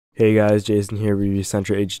Hey guys, Jason here, Review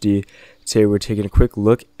Central HD. Today we're taking a quick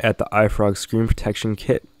look at the iFrogz Screen Protection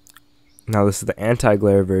Kit. Now this is the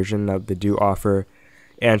anti-glare version. Now they do offer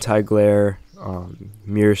anti-glare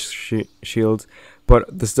mirror shields,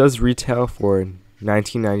 but this does retail for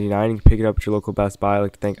 $19.99. You can pick it up at your local Best Buy. I'd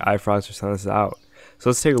like to thank iFrogz for sending this out.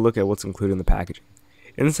 So let's take a look at what's included in the packaging.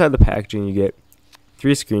 Inside the packaging you get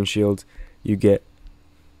 3 screen shields. You get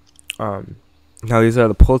now these are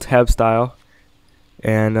the pull tab style.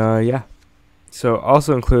 And yeah, so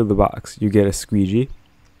also included in the box you get a squeegee,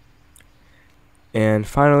 and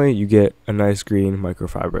finally you get a nice green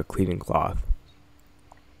microfiber cleaning cloth.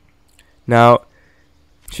 Now, in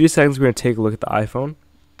a few seconds we're going to take a look at the iPhone.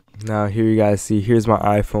 Now here you guys see, here's my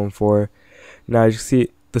iPhone 4. Now as you see,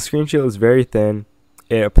 the screen shield is very thin.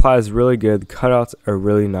 It applies really good. The cutouts are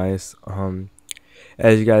really nice.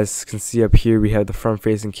 As you guys can see up here, we have the front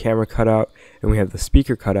facing camera cutout and we have the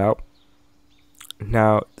speaker cutout.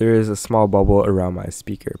 Now there is a small bubble around my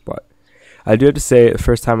speaker, but I do have to say the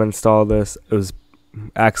first time I installed this, it was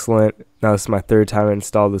excellent. Now this is my 3rd time I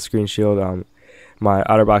installed the screen shield. My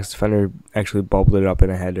OtterBox Defender actually bubbled it up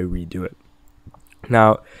and I had to redo it.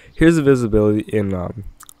 Now here's the visibility in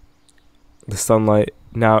the sunlight.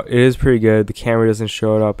 Now it is pretty good. The camera doesn't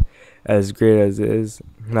show it up as great as it is.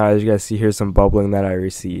 Now as you guys see, here's some bubbling that I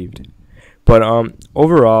received, but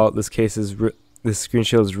overall this case is this screen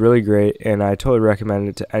shield is really great, and I totally recommend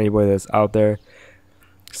it to anybody that's out there.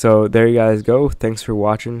 So there you guys go. Thanks for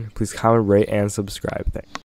watching. Please comment, rate, and subscribe. Thanks.